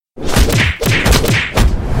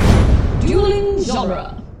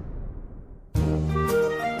genre.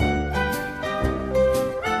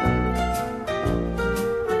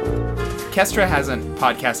 Kestra hasn't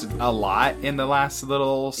podcasted a lot in the last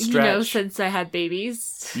little stretch. Since I had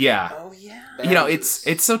babies. Yeah. Oh, yeah.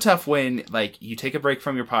 It's so tough when, you take a break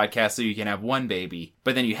from your podcast so you can have one baby,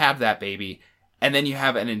 but then you have that baby, and then you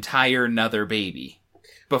have an entire another baby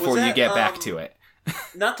before you get back to it.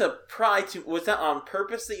 Not to pry too... Was that on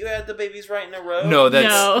purpose that you had the babies right in a row? No,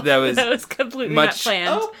 that was completely not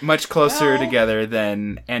planned. Much closer together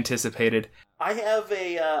than anticipated. I have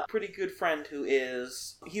a pretty good friend who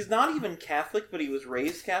is... He's not even Catholic, but he was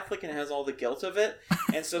raised Catholic and has all the guilt of it.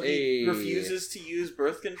 And so he refuses to use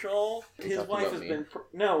birth control. His wife has been...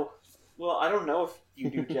 No. Well, I don't know if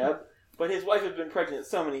you do, Jeb. But his wife has been pregnant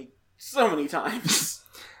so many times.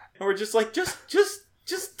 And we're just like, just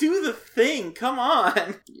do the thing. Come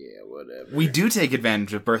on. Yeah, whatever. We do take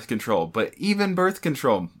advantage of birth control, but even birth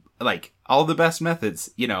control... all the best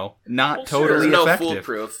methods, not totally There's effective. no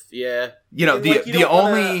foolproof, yeah.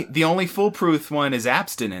 The only foolproof one is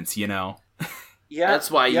abstinence, Yeah.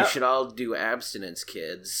 That's why you should all do abstinence,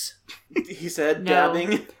 kids. He said,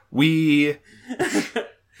 dabbing. We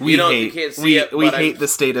hate the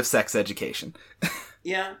state of sex education.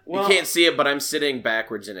 Yeah, well... You can't see it, but I'm sitting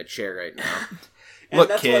backwards in a chair right now.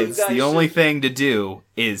 Look, kids, the only thing to do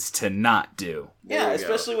is to not do. Yeah,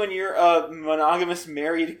 especially when you're a monogamous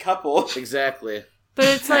married couple. Exactly. But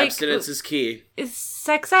it's abstinence is key. It's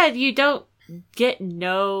sex ed. You don't get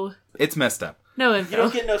no... It's messed up. No info. You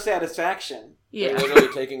don't get no satisfaction. Yeah. They're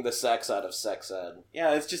literally taking the sex out of sex ed.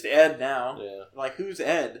 Yeah, it's just Ed now. Yeah. Who's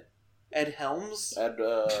Ed? Ed Helms? Ed,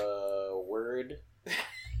 Word?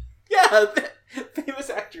 Yeah, famous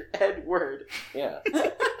actor Ed Word. Yeah.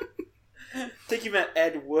 I think you meant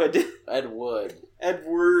Ed Wood. Ed Wood. Ed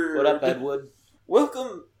Word. What up, Ed Wood?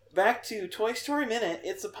 Welcome back to Toy Story Minute.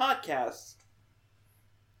 It's a podcast.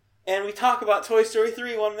 And we talk about Toy Story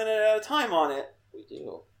 3 1 minute at a time on it. We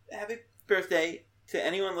do. Happy birthday to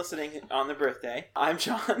anyone listening on their birthday. I'm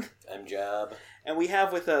John. I'm Jab. And we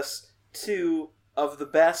have with us two of the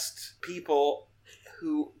best people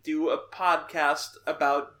who do a podcast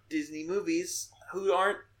about Disney movies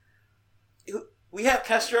we have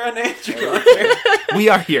Kestra and Andrew. We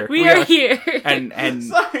are here. We are here. And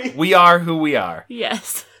Sorry. We are who we are.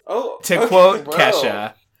 Yes. Oh, to quote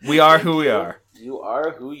Kesha, we are who we are. You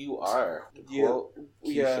are who you are.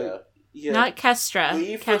 Not Kestra.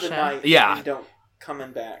 Leave for the night. Yeah. And don't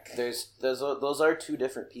coming back. Those are two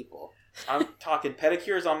different people. I'm talking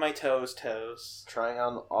pedicures on my toes. Trying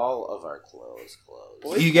on all of our clothes.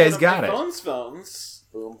 Boys, you guys got it. Phones.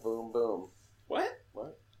 Boom, boom, boom. What?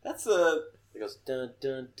 That's It goes dun,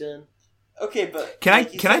 dun, dun. Okay, but... Can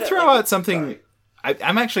I throw out something...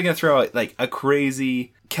 I'm actually going to throw out, a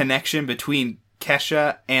crazy connection between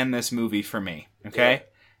Kesha and this movie for me, okay?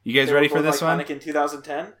 You guys ready for this one? In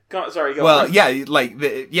 2010? Go well, on.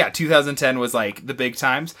 yeah, 2010 was, the big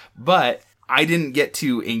times, but I didn't get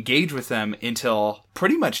to engage with them until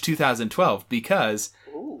pretty much 2012 because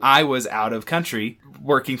I was out of country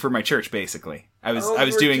working for my church, basically. I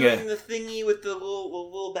was doing the thingy with the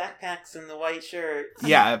little backpacks and the white shirts.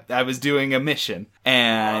 Yeah, I was doing a mission.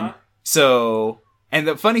 And and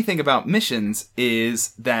the funny thing about missions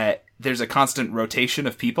is that there's a constant rotation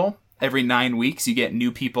of people. Every 9 weeks you get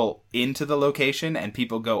new people into the location and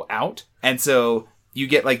people go out. And so you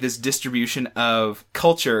get this distribution of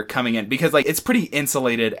culture coming in because it's pretty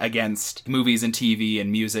insulated against movies and TV and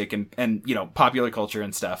music and popular culture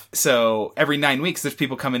and stuff. So every 9 weeks there's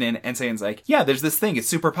people coming in and saying yeah, there's this thing, it's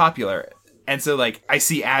super popular. And so I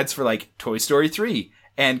see ads for Toy Story 3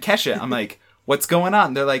 and Kesha. I'm like, what's going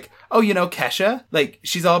on? They're like, oh, Kesha?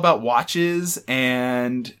 She's all about watches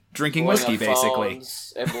and drinking whiskey, basically.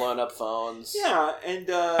 And blowing up phones. Yeah, and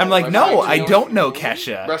I'm like, no, I don't know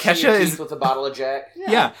Kesha. Brushing Kesha your is teeth with a bottle of Jack.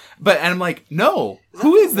 Yeah, and I'm like, no,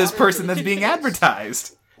 who is this person that's being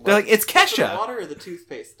advertised? They're like, it's Kesha. The water or the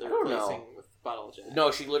toothpaste they're replacing with the bottle of Jack?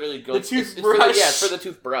 No, she literally goes... The toothbrush. It's for the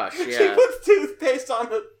toothbrush, yeah. She puts toothpaste on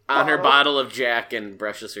the on her bottle of Jack and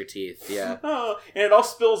brushes her teeth, yeah. Oh, and it all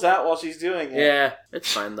spills out while she's doing it. Yeah,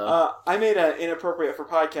 it's fine, though. I made an inappropriate for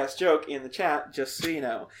podcast joke in the chat, just so you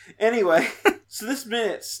know. Anyway, so this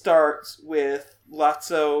minute starts with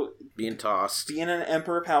Lotso being tossed. Being an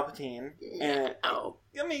Emperor Palpatine. And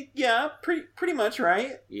I mean, yeah, pretty much,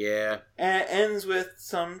 right? Yeah. And it ends with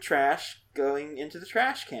some trash going into the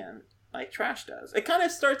trash can, like trash does. It kind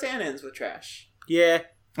of starts and ends with trash. Yeah.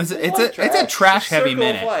 It's a trash heavy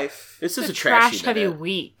minute. Life. This is a trash heavy minute.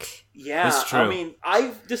 week. Yeah, that's true. I mean,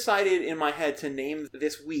 I've decided in my head to name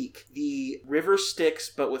this week the River Styx,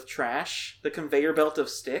 but with trash. The conveyor belt of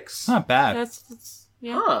Styx. Not bad. That's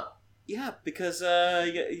yeah. Huh. Yeah, because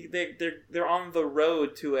they're on the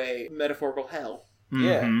road to a metaphorical hell.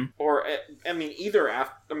 Mm-hmm. Or I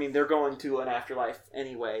mean, they're going to an afterlife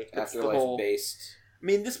anyway. Afterlife based. I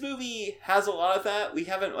mean, this movie has a lot of that. We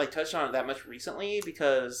haven't touched on it that much recently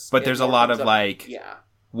because. But there's a lot of yeah.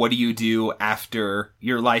 What do you do after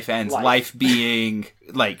your life ends? Life being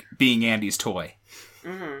being Andy's toy.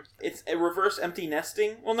 Mm-hmm. It's a reverse empty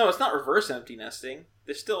nesting. Well, no, it's not reverse empty nesting.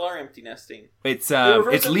 There still are empty nesting. It's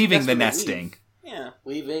leaving the nesting. Yeah,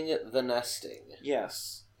 leaving the nesting.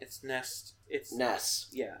 Yes, it's nest. It's Ness.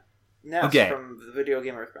 Yeah. Ness from the video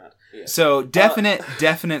game Earthbound. Yeah. So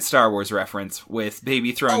definite Star Wars reference with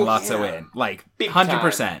Baby throwing Lotso in,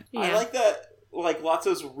 100%. Yeah. I like that.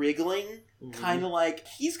 Lotso's wriggling, kind of like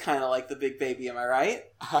he's kind of like the big baby. Am I right?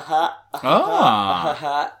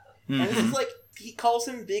 And this is he calls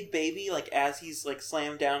him Big Baby as he's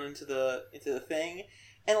slammed down into the thing,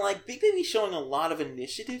 and Big Baby's showing a lot of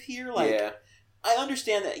initiative here. I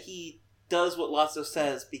understand that he does what Lotso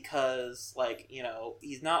says because,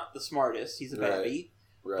 he's not the smartest. He's a baby.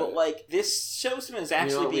 Right. But, this shows him as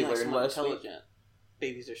actually being, somewhat intelligent.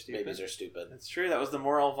 Babies are stupid. Babies are stupid. That's true. That was the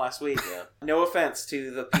moral of last week. Yeah. No offense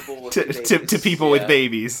to the people with babies. to people with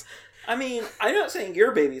babies. I mean, I'm not saying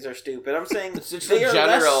your babies are stupid. I'm saying they are general,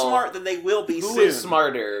 less smart than they will be soon. Who is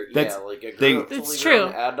smarter? It's true.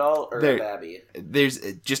 An adult or a baby? There's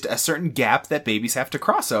just a certain gap that babies have to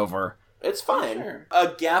cross over. It's fine. Sure.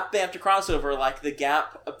 A gap they have to cross over, like the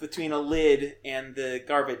gap between a lid and the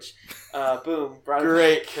garbage. Boom.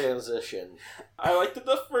 Great transition. I like that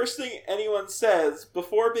the first thing anyone says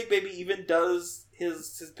before Big Baby even does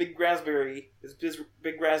his big raspberry, his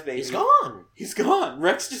big raspberry. He's gone. He's gone.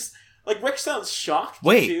 Rex just Rex sounds shocked.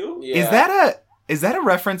 Wait, too. Yeah. Is that a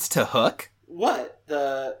reference to Hook? What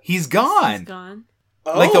He's gone. He's gone.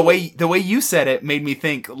 Like the way you said it made me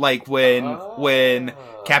think when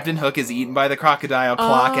Captain Hook is eaten by the crocodile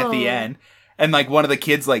clock at the end, and one of the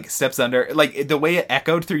kids steps under, the way it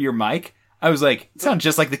echoed through your mic, I was like, it sounds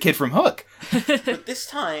just like the kid from Hook. But this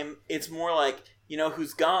time it's more like,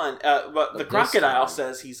 who's gone. But the crocodile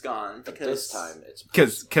says he's gone because this time it's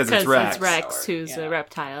because it's Rex. It's Rex who's a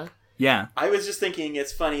reptile. Yeah. I was just thinking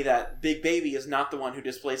it's funny that Big Baby is not the one who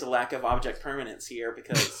displays a lack of object permanence here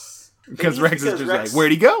because. Because Rex is just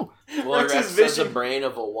where'd he go? Well, Rex has the brain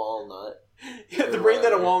of a walnut. Yeah, the brain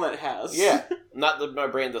that a walnut has. Yeah. Not my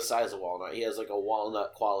brain the size of a walnut. He has a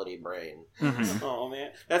walnut quality brain. Mm-hmm. Oh, man.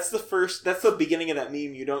 That's the beginning of that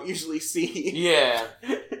meme you don't usually see. Yeah.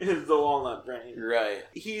 Is the walnut brain. Right.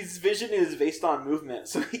 His vision is based on movement,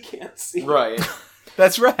 so he can't see. Right.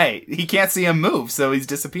 That's right. He can't see him move, so he's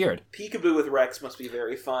disappeared. Peekaboo with Rex must be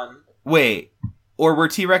very fun. Wait. Or were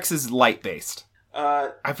T-Rexes light-based?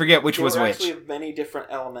 I forget which was which. There actually have many different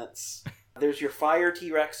elements. There's your fire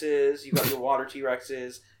T-Rexes, you've got your water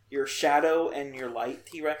T-Rexes, your shadow and your light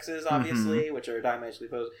T-Rexes, obviously, which are diametrically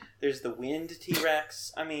opposed. There's the wind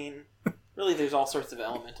T-Rex. I mean, really, there's all sorts of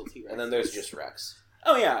elemental T-Rexes. And then there's just Rex.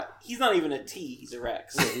 Oh, yeah. He's not even a T, he's a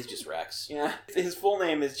Rex. Yeah, he's just Rex. Yeah. His full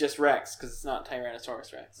name is just Rex, because it's not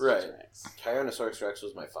Tyrannosaurus Rex. Right. Rex. Tyrannosaurus Rex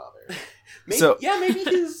was my father. Maybe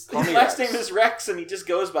his last name is Rex, and he just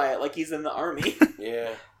goes by it like he's in the army.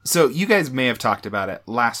 Yeah. So, you guys may have talked about it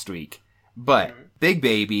last week, but Big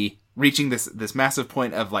Baby reaching this massive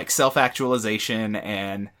point of self-actualization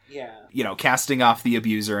and casting off the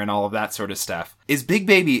abuser and all of that sort of stuff. Is Big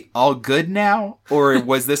Baby all good now, or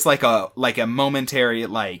was this a momentary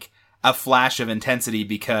a flash of intensity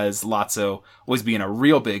because Lotso was being a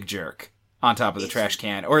real big jerk on top of the trash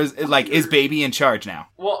can, or is Baby in charge now?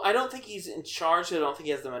 Well, I don't think he's in charge. I don't think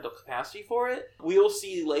he has the mental capacity for it. We will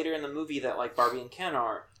see later in the movie that Barbie and Ken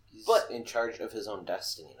are. He's in charge of his own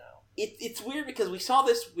destiny now. It's weird because we saw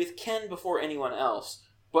this with Ken before anyone else,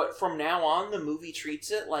 but from now on, the movie treats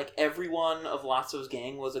it like everyone of Lotso's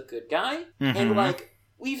gang was a good guy, and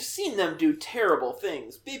we've seen them do terrible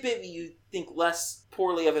things. Big Baby, you think less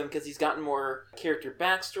poorly of him because he's gotten more character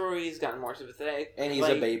backstory, he's gotten more sympathetic. And he's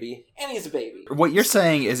a baby. What you're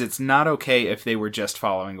saying is it's not okay if they were just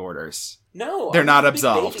following orders. No, they're not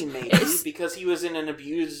absolved. Big Baby maybe because he was in an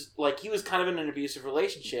he was kind of in an abusive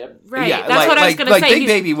relationship. Right. Yeah, that's what I was going to say. Big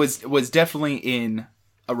Baby was definitely in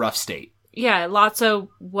a rough state. Yeah, Lotso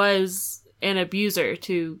was an abuser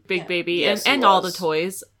to Big Baby yes, and all the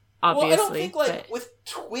toys, obviously. Well, I don't think with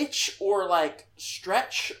Twitch or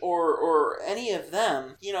Stretch or any of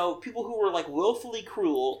them, people who were willfully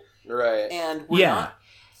cruel, right, and were not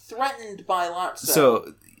threatened by Lotso.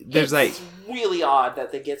 So there's it's really odd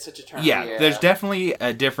that they get such a turn. Yeah, there's definitely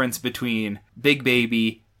a difference between Big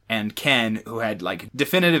Baby and Ken, who had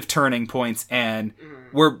definitive turning points and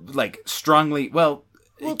were strongly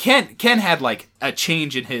Ken had like a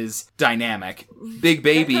change in his dynamic. Big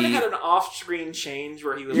Baby He kind of had an off-screen change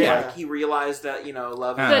where he was like, he realized that,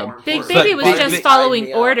 love is more But Big important. Baby was just following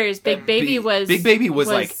me up. orders. Big Baby was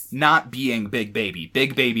like not being Big Baby.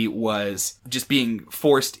 Big Baby was just being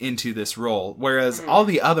forced into this role, whereas all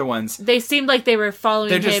the other ones, they seemed like they were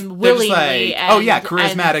following him they're just willingly. like, and, oh yeah,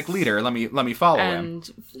 charismatic leader. Let me follow him. And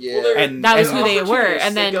Yeah. And that was and- who they were.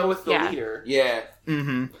 And They then go with the yeah. leader. Yeah.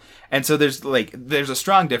 Mm-hmm. And so there's a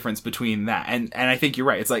strong difference between that, and I think you're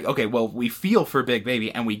right. It's like, okay, well, we feel for Big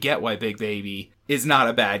Baby, and we get why Big Baby is not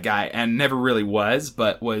a bad guy, and never really was,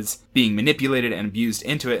 but was being manipulated and abused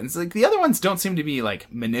into it. And it's like, the other ones don't seem to be, like,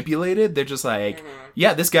 manipulated. They're just like,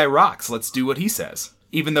 yeah, this guy rocks, let's do what he says.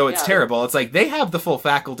 Even though it's terrible, it's like, they have the full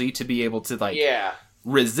faculty to be able to, like,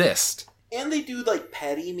 resist. And they do, like,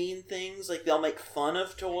 petty, mean things. Like, they'll make fun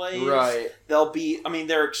of toys. Right.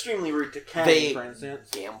 They're extremely rude to Ken, for instance.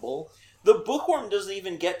 Gamble. The bookworm doesn't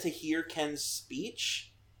even get to hear Ken's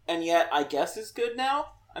speech, and yet I guess it's good now?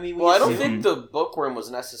 I mean, Well, I don't assume- think the bookworm was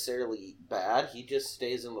necessarily bad. He just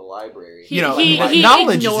stays in the library. he, You know, he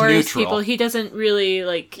knowledge is ignores neutral. people. He doesn't really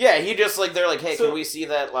like. Yeah, he just they're like, hey, So- can we see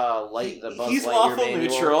that light, the Buzz He's Lightyear lawful manual?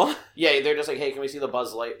 neutral. Yeah, they're just like, hey, can we see the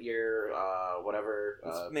Buzz Lightyear, whatever,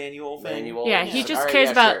 Manual thing. manual? Yeah, he just Alright, cares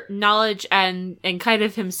yeah, about sure. knowledge and kind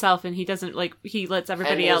of himself, and he doesn't he lets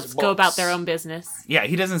everybody And his else go about books. their own business. Yeah,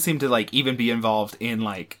 he doesn't seem to, like, even be involved in,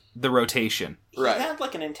 like, the rotation. He Right. had,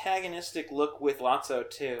 like, an antagonistic look with Lotso,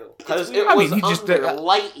 too. Because It's it weird. was he just, under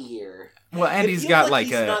Lightyear. Well, and It he's feels got, like like,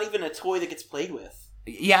 he's not even a toy that gets played with.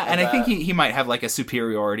 yeah, and I think he might have, like, a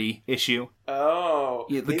superiority issue. Oh.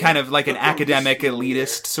 The kind of, like, an Bookworm academic used to be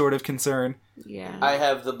elitist sort of concern. Yeah. I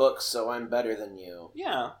have the books, so I'm better than you.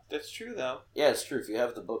 Yeah, that's true, though. Yeah, it's true. If you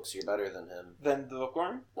have the books, you're better than him. Then the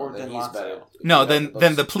bookworm? Or Then then he's Lotso? better. No, If you have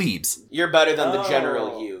then the books- plebes. You're better than the Oh.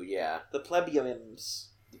 general you, yeah. The plebeians.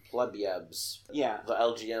 The plebeians. Yeah. The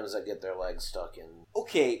LGMs that get their legs stuck in.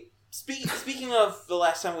 Okay, speaking of the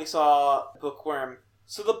last time we saw Bookworm,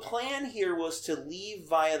 so the plan here was to leave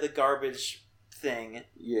via the garbage thing,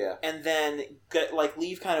 Yeah. and then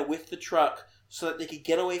leave kind of with the truck so that they could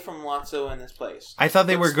get away from Lotso in this place. I thought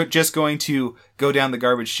they were just going to go down the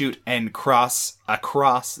garbage chute and cross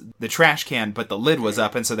across the trash can, but the lid was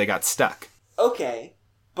up, and so they got stuck. Okay,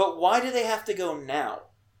 but why do they have to go now?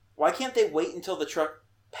 Why can't they wait until the truck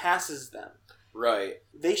passes them? Right.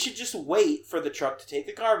 They should just wait for the truck to take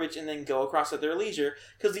the garbage and then go across at their leisure.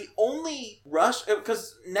 Because the only rush...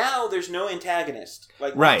 Because now there's no antagonist.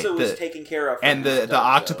 Like, Right, Lotso is taken care of. And the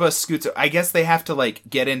octopus scoots. I guess they have to, like,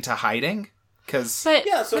 get into hiding because But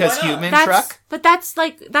Yeah, so why not? human that's truck. but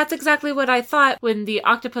that's exactly what I thought when the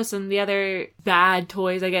octopus and the other bad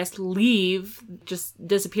toys, I guess, just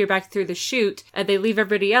disappear back through the chute, and they leave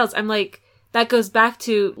everybody else. I'm like, that goes back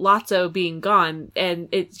to Lotso being gone, and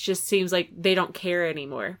it just seems like they don't care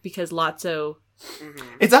anymore because Lotso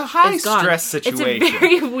It's a high is gone. stress situation. It's a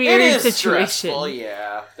very weird It is situation. stressful,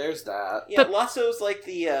 yeah. There's that. Yeah, But- Lotso's like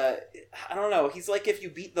the... I don't know. He's like if you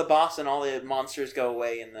beat the boss and all the monsters go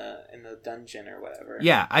away in the dungeon or whatever.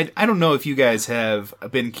 Yeah, I don't know if you guys have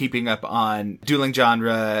been keeping up on Dueling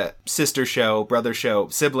Genre, Sister Show, Brother Show,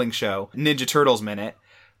 Sibling Show, Ninja Turtles Minute,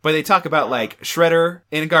 but they talk about, like, Shredder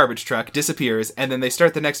in a garbage truck disappears, and then they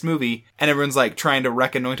start the next movie, and everyone's, like, trying to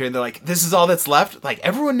reconnoiter, and they're like, this is all that's left? Like,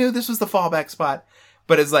 everyone knew this was the fallback spot,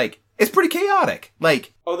 but it's, like, it's pretty chaotic.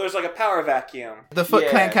 Like, Oh, there's like a power vacuum. the Foot Yeah.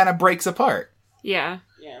 Clan kind of breaks apart. Yeah.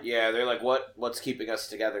 Yeah. Yeah, they're like, what's keeping us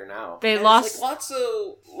together now? They And lost. it's like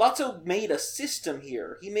Lotso made a system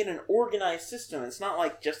here. He made an organized system. It's not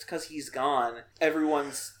like just because he's gone,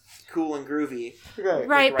 everyone's cool and groovy.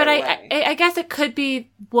 Right, but away. I guess it could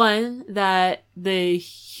be one that the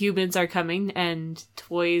humans are coming and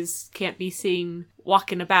toys can't be seen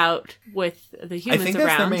walking about with the I humans think around.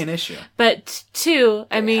 that's their main issue. But two,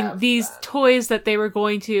 I mean, have these that. toys that they were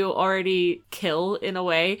going to already kill in a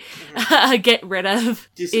way, get rid of,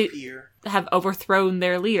 Disappear. have overthrown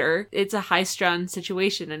their leader. It's a high-strung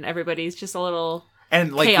situation, and everybody's just a little.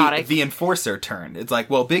 And, like, Chaotic. the enforcer turned. It's like,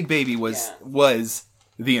 well, Big Baby was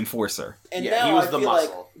the enforcer. And Yeah, now he was I the feel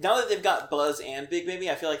muscle. like now that they've got Buzz and Big Baby,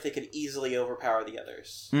 I feel like they could easily overpower the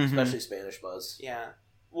others. Mhm. Especially Spanish Buzz. Yeah.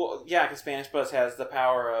 Well, yeah, because Spanish Buzz has the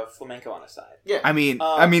power of flamenco on his side. I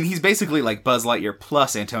mean, he's basically like Buzz Lightyear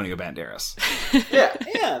plus Antonio Banderas. Yeah.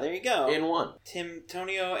 Yeah, there you go. In one.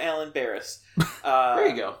 Tonio Alan Barris. There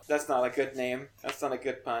you go. That's not a good name. That's not a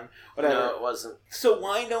good pun. Whatever. No, it wasn't. So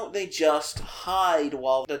why don't they just hide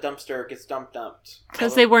while the dumpster gets dumped?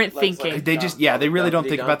 Because they weren't Let's thinking. it They dump. just, they really don't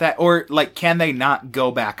think Dumpty-dump. about that. Or, like, can they not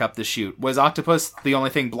go back up the chute? Was Octopus the only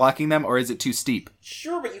thing blocking them, or is it too steep?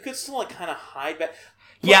 Sure, but you could still like kind of hide back.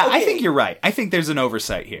 Yeah, okay. I think you're right. I think there's an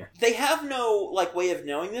oversight here. They have no like way of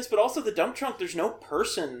knowing this, but also the dump trunk. There's no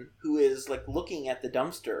person who is like looking at the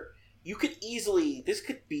dumpster. You could easily. This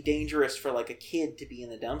could be dangerous for like a kid to be in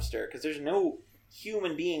the dumpster because there's no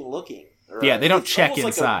human being looking. Right. Yeah, they don't It's check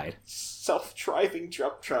almost inside. Like a self-driving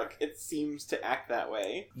dump truck. It seems to act that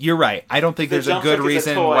way. You're right. I don't think The there's a dump good truck is a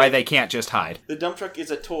reason toy. why they can't just hide. The dump truck is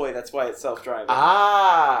a toy. That's why it's self-driving.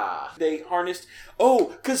 Ah. They harnessed. Oh,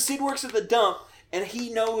 because Sid works at the dump and he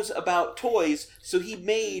knows about toys, so he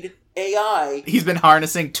made AI. He's been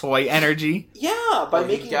harnessing toy energy. Yeah, by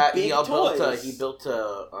making big toys. He built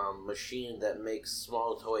a machine that makes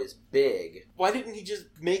small toys big. Why didn't he just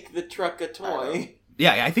make the truck a toy?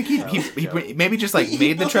 Yeah, I think he maybe just like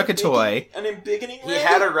made the truck a toy. An embiggening He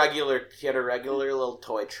had a regular little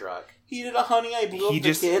toy truck. He did a Honey, I Blew Up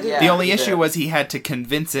the Kid. Yeah. The only he issue did. was he had to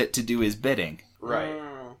convince it to do his bidding. Right.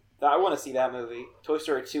 I want to see that movie. Toy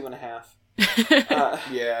Story 2.5.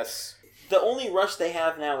 Yes. The only rush they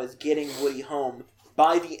have now is getting Woody home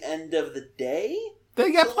by the end of the day.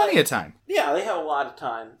 They got So, plenty like- of time. Yeah, they have a lot of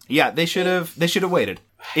time. Yeah, they should have waited.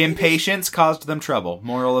 Impatience caused them trouble.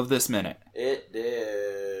 Moral of this minute. It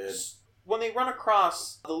did. When they run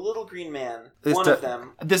across the little green man, This one do- of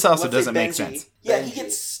them. This also let's say doesn't make Benji. sense. Yeah, Benji. he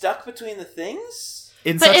gets stuck between the things.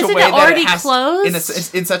 In But such a isn't way it that already it has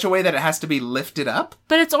closed? in such a way that it has to be lifted up.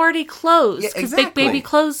 But it's already closed Yeah, because exactly. Big Baby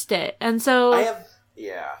closed it, and so I have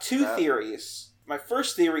Yeah. two theories. My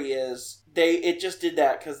first theory is it just did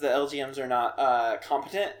that because the LGMs are not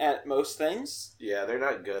competent at most things. Yeah, they're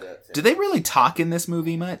not good at things. Do they really talk in this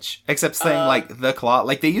movie much? Except saying like the claw,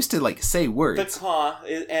 like they used to like say words. The claw,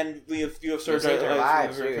 and you have sort of say their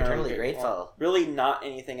lives, we're eternally grateful. Really, not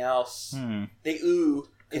anything else. Hmm. They ooh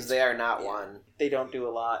Because they are not one. They don't do a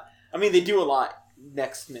lot. I mean, they do a lot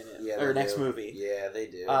next minute Yeah, or they next do. movie. Yeah, they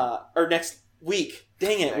do. Or next week.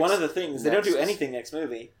 Dang it! Next- one of the things they don't do next- anything next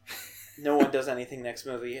movie. No one does anything next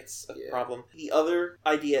movie. It's a Yeah. problem. The other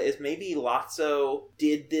idea is maybe Lotso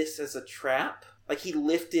did this as a trap. Like he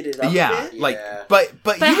lifted it up. Yeah, a bit. like Yeah. but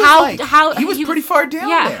But he was how- like, how- he was he pretty was- far down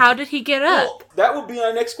yeah, there. how did he get up? Well, that would be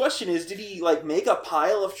our next question: is did he like make a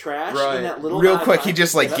pile of trash Right. in that little? Real amount of quick, time he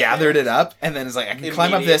just to like get up gathered there? it up and then is like, I can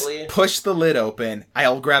climb up this, Immediately. push the lid open,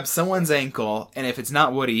 I'll grab someone's ankle, and if it's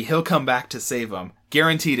not Woody, he'll come back to save him.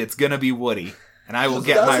 Guaranteed it's gonna be Woody, and I will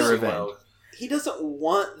get my Doesn't- revenge. He doesn't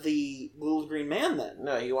want the little green man then.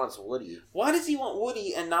 No, he wants Woody. Why does he want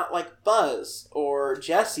Woody and not like Buzz or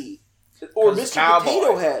Jesse or 'Cause Mr. Cowboy.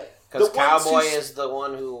 Potato Head? Because The ones Cowboy who- is the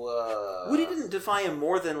one who... Woody didn't defy him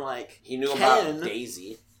more than like He knew 10, about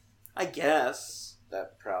Daisy. I guess.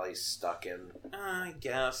 That probably stuck him. I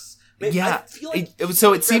guess. Yeah, I feel like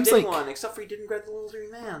so it he seems grabbed like- anyone, except for he didn't grab the little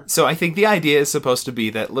green man. So I think the idea is supposed to be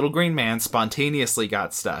that little green man spontaneously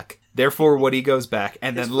got stuck. Therefore, Woody goes back,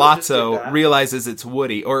 and His then foot just did Lotso that. realizes it's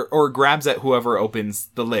Woody, or grabs at whoever opens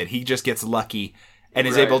the lid. He just gets lucky and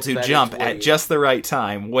is Right, able to that jump it's at Woody. just the right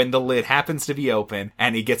time when the lid happens to be open,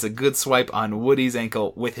 and he gets a good swipe on Woody's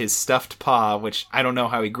ankle with his stuffed paw, which I don't know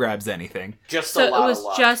how he grabs anything. Just So a lot it was of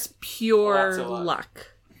luck. just pure Lots of luck. luck.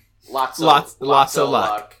 Lots of of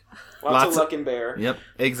luck. Lots Lots of of- luck and bear. Yep,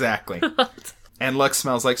 exactly. And luck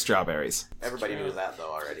smells like strawberries. Everybody knew that, though,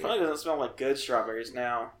 already. Probably doesn't smell like good strawberries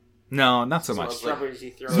now. No, not so much. Smells like- Strawberries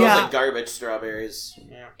you throw. Smells Yeah. like garbage strawberries.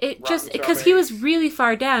 Yeah. It Rotten just because he strawberries. was really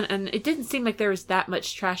far down, and it didn't seem like there was that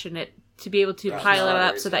much trash in it to be able to Yeah, pile it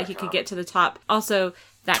up so that he strawberries.com. could get to the top. Also,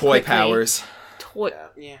 that Toy quickly- powers. toy Yeah.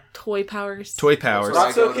 Yeah. toy powers. Toy powers.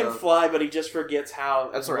 That's where I Lotso go can to- fly, but he just forgets how.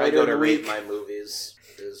 That's where I later go in to the rate week- my movies.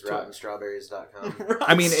 Is RottenStrawberries.com.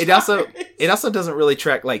 I mean, it also doesn't really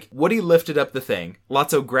track. Like, Woody lifted up the thing.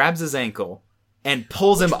 Lotso grabs his ankle and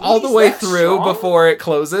pulls him all the Woody's way that through strong? before it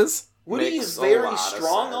closes. Woody Makes is a very lot of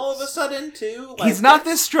strong all of a sense. sudden too. Like, He's not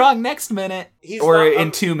that's- this strong next minute, He's or not-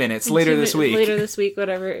 in 2 minutes In later 2 this minutes- week. Later this week,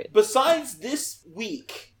 whatever. Besides this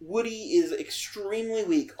week, Woody is extremely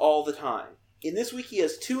weak all the time. In this week, he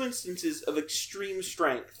has 2 instances of extreme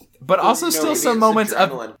strength. But also No, still maybe some it's moments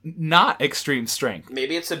adrenaline. of not extreme strength.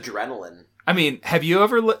 Maybe it's adrenaline. I mean, have you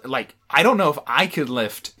ever like? I don't know if I could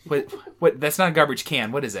lift. What? That's not a garbage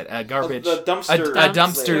can. What is it? A garbage. The dumpster. A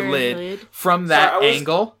dumpster lid. lid from that Sorry,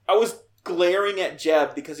 angle. I was glaring at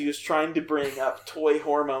Jeb because he was trying to bring up toy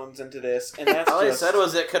hormones into this, and that's All just... I said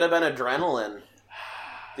was it could have been adrenaline.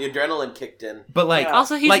 The adrenaline kicked in. But like, Yeah.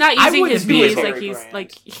 Also, he's like, not I using wouldn't his be knees able- like he's Grand.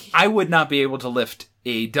 like. I would not be able to lift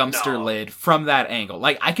a dumpster No. lid from that angle.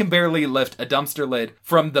 Like, I can barely lift a dumpster lid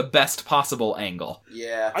from the best possible angle.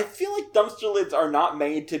 Yeah. I feel like dumpster lids are not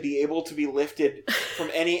made to be able to be lifted from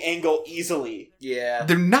any angle easily. Yeah.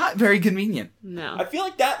 They're not very convenient. No. I feel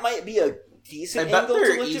like that might be a decent angle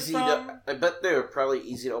to lift it from. I bet they're probably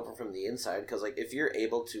easy to open from the inside, because like if you're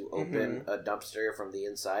able to open a dumpster from the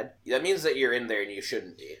inside, that means that you're in there and you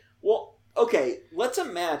shouldn't be. Well, okay, let's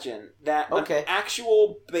imagine that an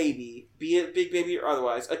actual baby, be it big baby or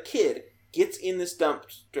otherwise, a kid gets in this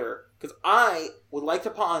dumpster, because I would like to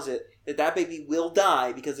posit that baby will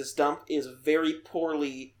die because this dump is very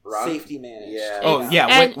poorly safety managed. Yeah. Oh,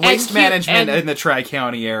 yeah. Waste management in the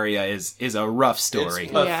Tri-County area is a rough story.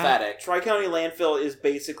 It's pathetic. Tri-County landfill is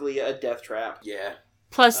basically a death trap. Yeah.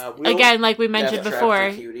 Plus, again, like we mentioned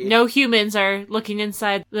before, no humans are looking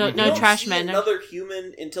inside. No trash men. Another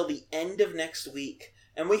human until the end of next week.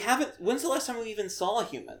 And we haven't... When's the last time we even saw a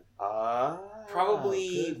human?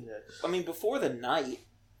 Probably... Goodness. I mean, before the night.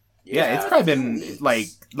 Yeah, it's probably been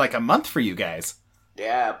like a month for you guys.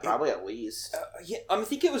 Yeah, probably at least. I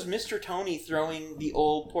think it was Mr. Tony throwing the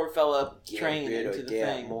old poor fella train into the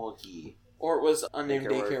thing. Monkey. Or it was unnamed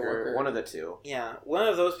daycare worker. One of the two. Yeah, one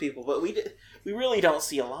of those people. But we really don't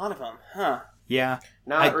see a lot of them, huh? Yeah.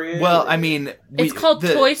 Not really. Well, I mean... it's called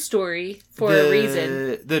Toy Story for a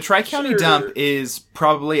reason. The Tri-County dump is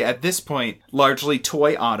probably, at this point, largely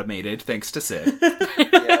toy automated, thanks to Sid.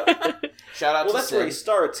 Yeah. Shout out to Sid. Well, that's where he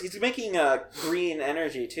starts. He's making green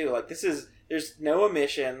energy, too. Like, there's no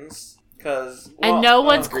emissions, because... and no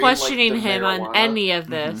one's questioning him on any of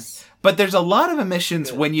this. Mm-hmm. But there's a lot of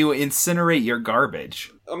emissions when you incinerate your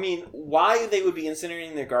garbage. I mean, why they would be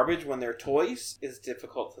incinerating their garbage when they're toys is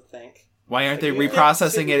difficult to think. Why aren't they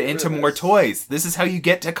reprocessing it into more toys? This is how you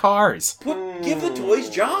get to cars. Give the toys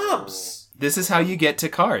jobs. This is how you get to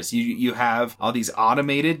cars. You have all these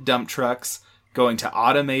automated dump trucks going to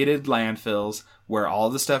automated landfills where all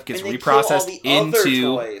the stuff gets reprocessed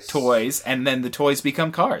into toys, and then the toys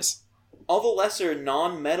become cars. All the lesser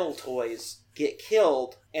non-metal toys get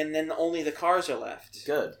killed, and then only the cars are left.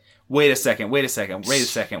 Good. Wait a second.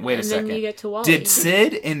 Then you get to WALL-E. Did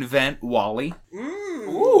Sid invent WALL-E?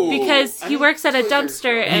 Because he works at a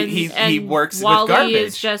dumpster, and he works WALL-E with garbage.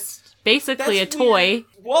 is just basically a toy.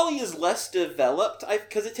 WALL-E is less developed,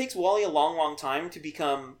 because it takes WALL-E a long, long time to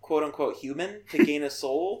become quote-unquote human, to gain a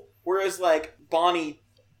soul, whereas, like, Bonnie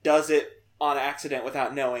does it on accident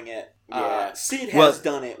without knowing it. Yeah. Sid has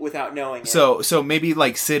done it without knowing it. So maybe,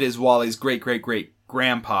 like, Sid is WALL-E's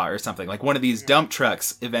great-great-great-grandpa or something. Like, one of these dump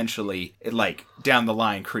trucks eventually, down the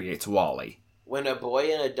line, creates WALL-E. When a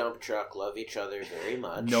boy and a dump truck love each other very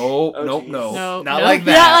much. No. Not like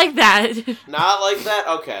that. Not like that. Not like that?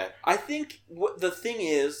 Okay. I think the thing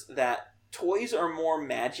is that toys are more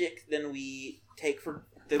magic than we take for...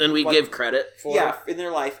 Than we give credit for. Yeah, in their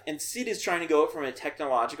life. And Sid is trying to go from a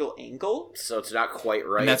technological angle. So it's not quite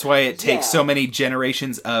right. And that's why it takes so many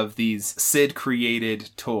generations of these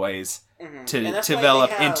Sid-created toys to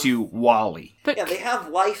develop into WALL-E. Yeah, they have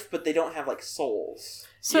life, but they don't have, like, souls.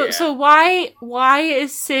 So why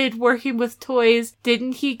is Sid working with toys?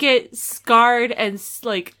 Didn't he get scarred and,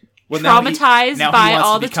 like... traumatized by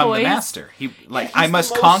all the toys. The master. I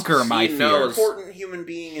must conquer my fears. Important human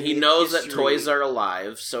being. He knows that toys are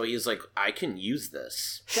alive, so he's like, I can use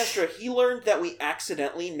this. Kestra, he learned that we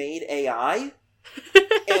accidentally made AI,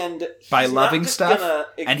 and by loving stuff,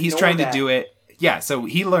 and he's trying to do it. Yeah, so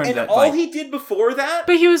he learned that. All he did before that,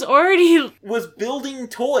 but he was already building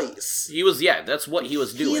toys. He was, that's what he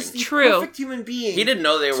was doing. He is the perfect human being. He didn't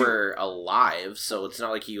know they were alive, so it's not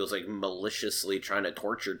like he was like maliciously trying to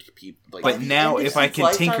torture people. But now, if I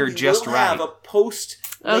can tinker just right, have a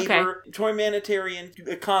post-labor humanitarian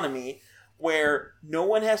economy where no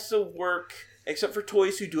one has to work except for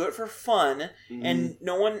toys who do it for fun, and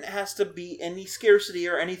no one has to be any scarcity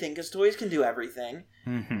or anything because toys can do everything.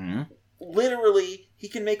 Mm-hmm. Literally, he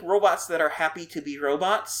can make robots that are happy to be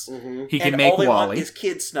robots. Mm-hmm. He can make WALL-E. All they want is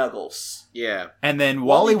kid snuggles. Yeah. And then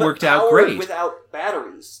WALL-E worked out great. Without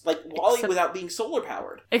batteries. Like, WALL-E without being solar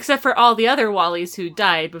powered. Except for all the other WALL-Es who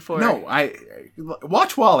died before. No,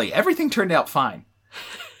 watch WALL-E. Everything turned out fine.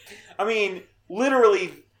 I mean,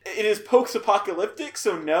 literally, it is post-apocalyptic,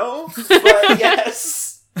 so no. But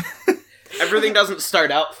yes. Everything doesn't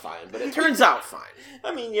start out fine, but it turns out fine.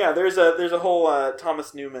 I mean, yeah, there's a whole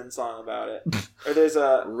Thomas Newman song about it. Or there's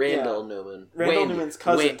a... Randall Newman. Randall Newman's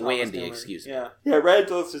cousin, Wandy, excuse me. Yeah,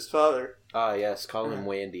 Randall's his father. Ah, yes, call him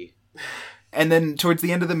Wandy. And then, towards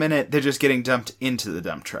the end of the minute, they're just getting dumped into the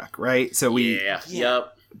dump truck, right? So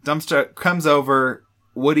Yep. Dump truck comes over,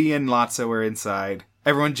 Woody and Lotso are inside.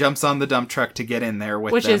 Everyone jumps on the dump truck to get in there with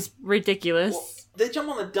them. Which is ridiculous. Well, they jump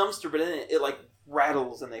on the dumpster, but then it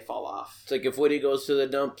rattles and they fall off. It's like if Woody goes to the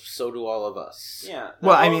dump, so do all of us. Yeah.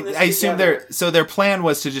 Well, I mean, I assume their plan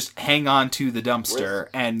was to just hang on to the dumpster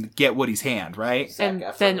and get Woody's hand, right? And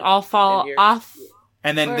then all fall off.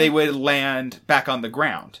 And then they would land back on the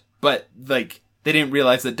ground. but like they didn't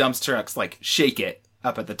realize that dump trucks like shake it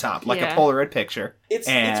up at the top like a Polaroid picture. It's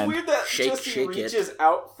weird that Jessie reaches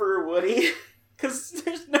out for Woody. Because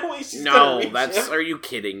there's no way she's gonna reach him. Are you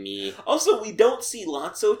kidding me? Also, we don't see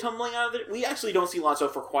Lotso tumbling out of it. We actually don't see Lotso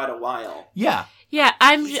for quite a while. Yeah. Yeah,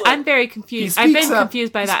 I'm very confused. I've been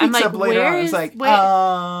confused by that. I'm like, where is... Like,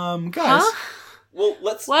 guys. Huh? Well,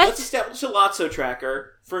 let's establish a Lotso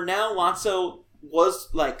tracker. For now, Lotso was,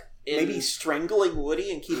 like, maybe strangling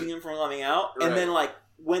Woody and keeping him from coming out. Right. And then, like,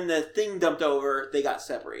 when the thing dumped over, they got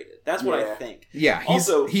separated. That's what I think. Yeah,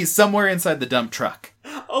 he's somewhere inside the dump truck.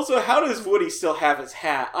 Also, how doesn't Woody still have his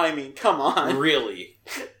hat? I mean, come on. Really?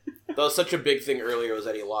 That was such a big thing earlier, was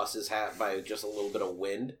that he lost his hat by just a little bit of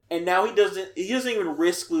wind. And now he doesn't even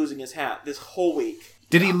risk losing his hat this whole week.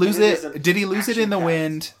 Did he lose it? Did he lose it in the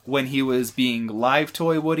wind when he was being live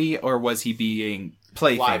toy Woody, or was he being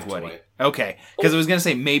plaything Woody? Toy. Okay, because I was gonna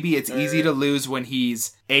say maybe it's easy to lose when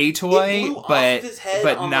he's a toy, but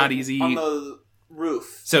not easy on the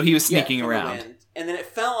roof. So he was sneaking around, and then it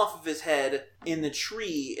fell off of his head in the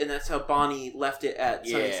tree, and that's how Bonnie left it at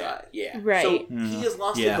Sunnyside. Yeah, right. So he has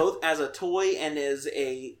lost it both as a toy and as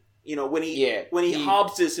a when he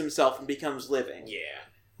Hobbses himself and becomes living. Yeah,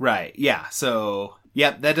 right. Yeah. So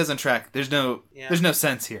that doesn't track. There's no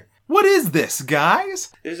sense here. What is this,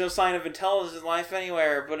 guys? There's no sign of intelligence in life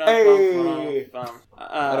anywhere, but I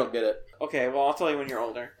don't get it. Okay, well, I'll tell you when you're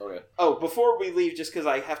older. Okay. Oh, before we leave, just because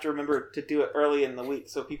I have to remember to do it early in the week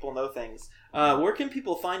so people know things, where can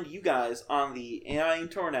people find you guys on the AI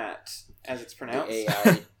Internet, as it's pronounced? The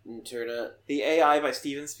AI Internet? The AI by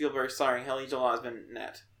Steven Spielberg, starring Haley Joel Osment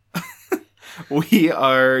net. We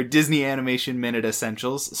are Disney Animation Minute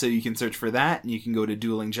Essentials, so you can search for that, and you can go to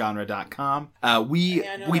duelinggenre.com.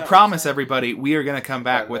 We promise everybody we are going to come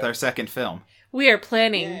back with our second film. We are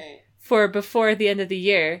planning for before the end of the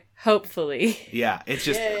year, hopefully. Yeah, it's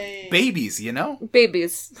just babies, you know?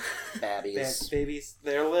 Babies. Babies,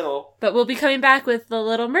 they're little. But we'll be coming back with the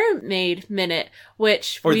Little Mermaid Minute,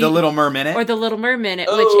 the Little Mer Minute,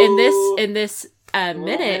 which in this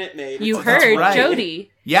minute you heard Jodie.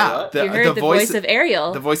 Yeah, you heard the voice of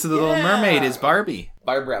Ariel. The voice of the Little Mermaid is Barbie.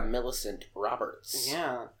 Barbara Millicent Roberts.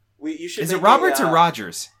 Yeah. You should. Is it Roberts or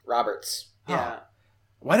Rogers? Roberts. Yeah. Oh.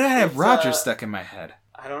 Why did I have Rogers stuck in my head?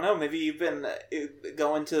 I don't know. Maybe you've been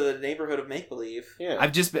going to the neighborhood of make-believe. Yeah.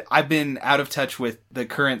 I've been out of touch with the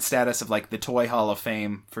current status of like the Toy Hall of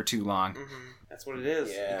Fame for too long. Mm-hmm. That's what it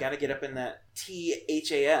is. Yeah. You got to get up in that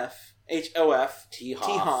THAF, HOF,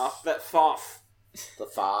 T-Hoff, that thoff. The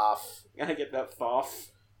thoff. Gotta get that thoff.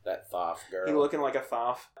 That thoff girl. You looking like a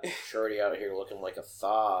thoff. Shorty out here looking like a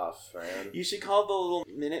thoff, man. You should call the Little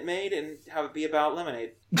Minute Maid and have it be about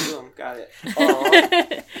lemonade. Boom, got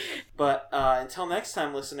it. But until next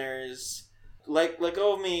time, listeners, let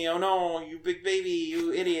go of me. Oh no, you big baby,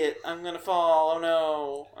 you idiot. I'm gonna fall. Oh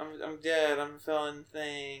no, I'm dead. I'm a felon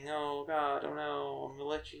thing. Oh god, oh no, I'm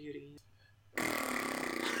electrocuting.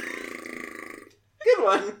 Good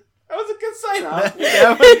one. That was a good sign-off.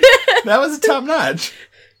 that was a top notch.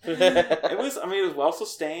 It was well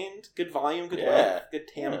sustained. Good volume, good length, good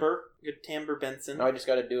timbre, good timbre Benson. No, I just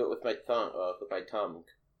got to do it with my tongue.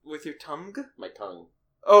 With your tongue? My tongue.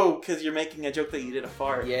 Oh, because you're making a joke that you did a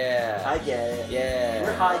fart. Yeah. I get it. Yeah.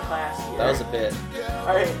 We're high class here. That was a bit.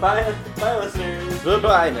 Alright, bye listeners.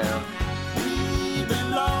 Goodbye now. We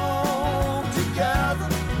belong together.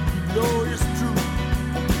 You know it's true.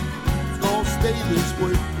 It's gonna stay this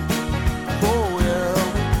way.